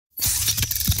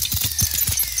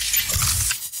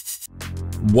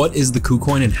What is the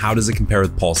Kucoin and how does it compare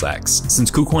with PulseX? Since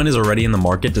Kucoin is already in the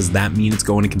market, does that mean it's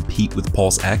going to compete with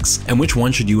PulseX? And which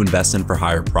one should you invest in for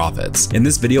higher profits? In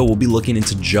this video, we'll be looking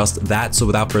into just that, so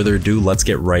without further ado, let's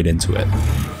get right into it.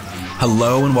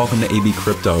 Hello and welcome to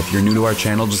ABCrypto. If you're new to our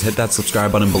channel, just hit that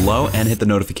subscribe button below and hit the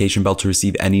notification bell to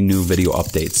receive any new video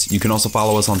updates. You can also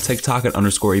follow us on TikTok at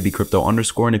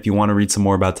 _ABCrypto_, and if you want to read some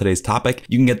more about today's topic,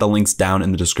 you can get the links down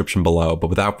in the description below. But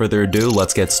without further ado,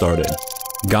 let's get started.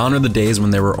 Gone are the days when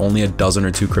there were only a dozen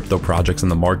or two crypto projects in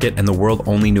the market and the world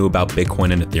only knew about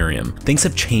Bitcoin and Ethereum. Things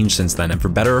have changed since then, and for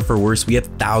better or for worse, we have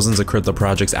thousands of crypto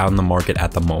projects out in the market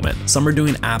at the moment. Some are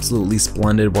doing absolutely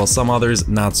splendid, while some others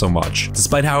not so much.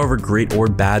 Despite however great or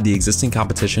bad, the existing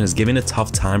competition is giving a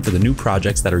tough time for the new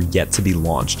projects that are yet to be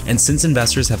launched. And since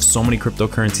investors have so many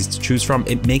cryptocurrencies to choose from,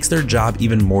 it makes their job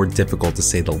even more difficult to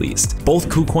say the least. Both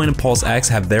Kucoin and PulseX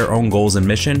have their own goals and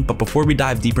mission, but before we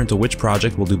dive deeper into which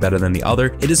project will do better than the other,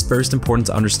 it is first important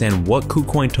to understand what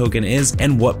Kucoin token is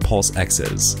and what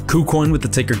PulseX is. Kucoin, with the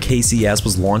ticker KCS,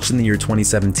 was launched in the year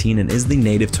 2017 and is the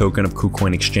native token of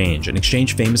Kucoin Exchange, an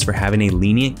exchange famous for having a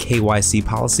lenient KYC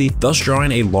policy, thus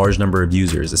drawing a large number of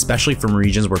users, especially from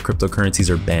regions where cryptocurrencies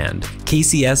are banned.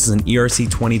 KCS is an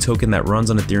ERC20 token that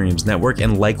runs on Ethereum's network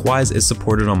and likewise is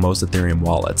supported on most Ethereum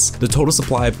wallets. The total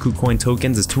supply of Kucoin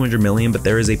tokens is 200 million, but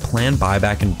there is a planned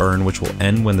buyback and burn which will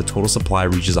end when the total supply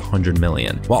reaches 100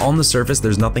 million. While on the surface,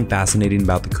 there's nothing fascinating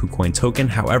about the Kucoin token.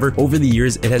 However, over the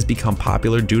years, it has become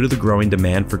popular due to the growing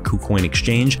demand for Kucoin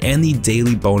Exchange and the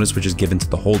daily bonus which is given to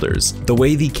the holders. The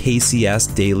way the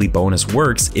KCS daily bonus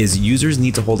works is users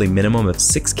need to hold a minimum of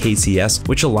 6 KCS,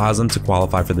 which allows them to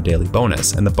qualify for the daily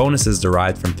bonus, and the bonus is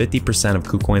derived from 50% of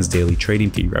Kucoin's daily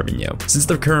trading fee revenue. Since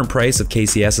the current price of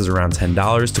KCS is around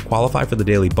 $10, to qualify for the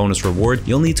daily bonus reward,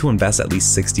 you'll need to invest at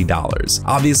least $60.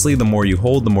 Obviously, the more you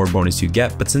hold, the more bonus you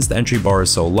get, but since the entry bar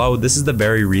is so low, this is the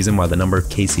very reason why the number of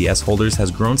KCS holders has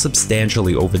grown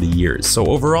substantially over the years, so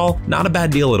overall, not a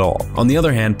bad deal at all. On the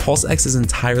other hand, PulseX is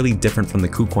entirely different from the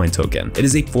Kucoin token. It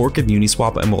is a fork of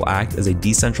Uniswap and will act as a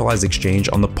decentralized exchange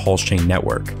on the PulseChain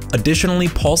network. Additionally,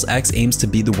 PulseX aims to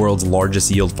be the world's largest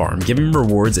yield farm, giving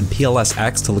rewards in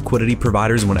PLSX to liquidity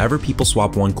providers whenever people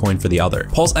swap one coin for the other.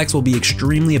 PulseX will be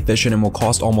extremely efficient and will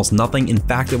cost almost nothing. In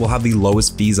fact, it will have the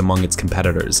lowest fees among its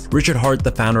competitors. Richard Hart,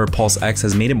 the founder of PulseX,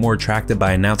 has made it more attractive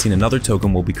by announcing another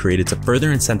token will be created to further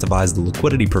incentivize the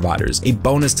liquidity providers, a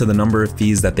bonus to the number of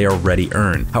fees that they already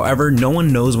earn. However, no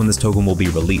one knows when this token will be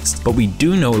released, but we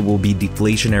do know it will be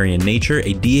deflationary in nature.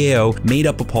 A DAO made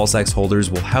up of PulseX holders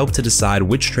will help to decide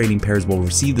which trading pairs will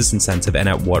receive this incentive and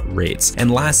at what rates.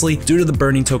 And lastly, due to the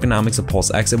burning tokenomics of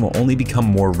PulseX, it will only become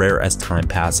more rare as time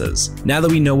passes. Now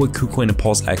that we know what Kucoin and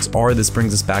PulseX are, this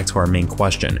brings us back to our main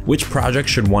question: which project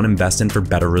should one invest in for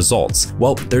better results?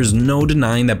 Well, there's no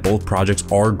denying that both projects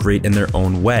are great in their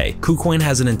own way. Kucoin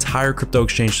has an entire crypto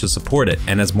exchange to support it,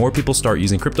 and as more people start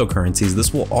using cryptocurrencies,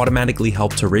 this will automatically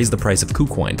help to raise the price of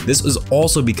Kucoin. This is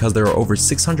also because there are over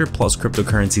 600 plus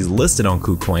cryptocurrencies listed on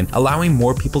Kucoin, allowing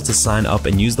more people to sign up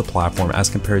and use the platform as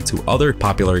compared to other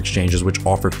popular exchanges which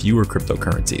offer fewer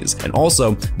cryptocurrencies. And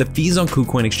also, the fees on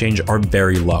Kucoin Exchange are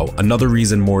very low, another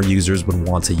reason more users would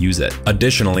want to use it.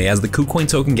 Additionally, as the Kucoin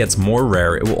token gets more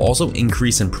rare, it will also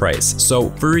increase in price. So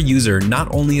for a user,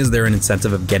 not only is there an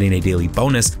incentive of getting a daily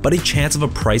bonus, but a chance of a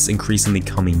price increase in the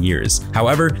coming years.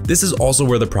 However, this is also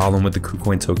where the problem with the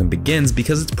Kucoin token begins,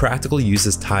 because its practical use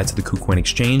is tied to the Kucoin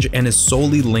Exchange and is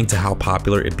solely linked to how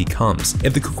popular it becomes.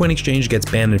 If the Kucoin Exchange gets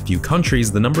banned in a few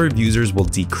countries, the number of users will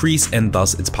decrease and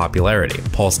thus its popularity.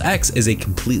 PulseX is a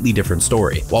completely different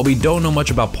story. While we don't know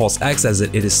much about PulseX as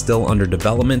it is still under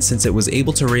development, since it was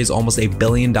able to raise almost $1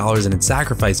 billion in its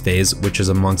sacrifice phase, which is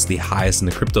amongst the highest in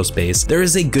the crypto space, there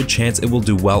is a good chance it will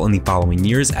do well in the following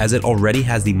years as it already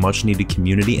has the much needed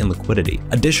community and liquidity.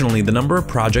 Additionally, the number of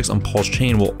projects on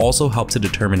PulseChain will also help to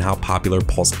determine how popular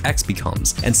PulseX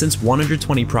becomes. And since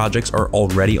 120 projects are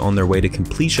already on their way to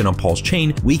completion on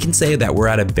PulseChain, we can say that we're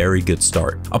at a very good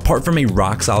start. Apart from a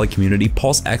rock solid community,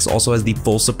 PulseX also has the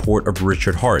full support of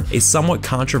Richard Hart, a somewhat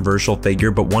controversial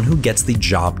figure but one who gets the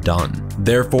job done.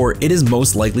 Therefore, it is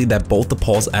most likely that both the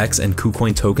PulseX and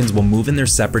Kucoin tokens will move in their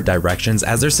separate directions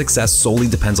as their success solely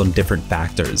depends on different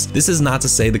factors. This is not to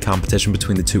say the competition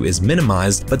between the two is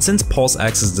minimized, but since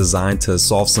PulseX is designed to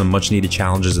solve some much needed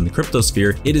challenges in the crypto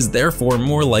sphere, it is therefore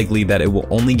more likely that it will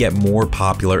only get more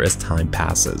popular as time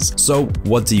passes. So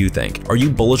what do you think? Are you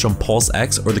bullish on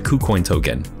PulseX or the Kucoin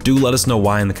token? Do let us know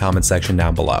why in the comment section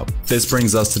down below. This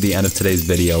brings us to the end of today's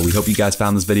video. We hope you guys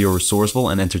found this video resourceful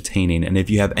and entertaining, and if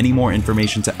you have any more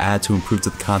information to add to improve to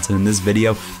the content in this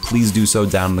video, please do so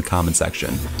down in the comment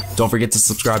section. Don't forget to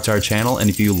subscribe to our channel, and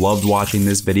if you loved watching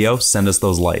this video, send us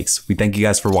those likes. We thank you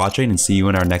guys for watching and see you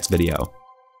in our next video.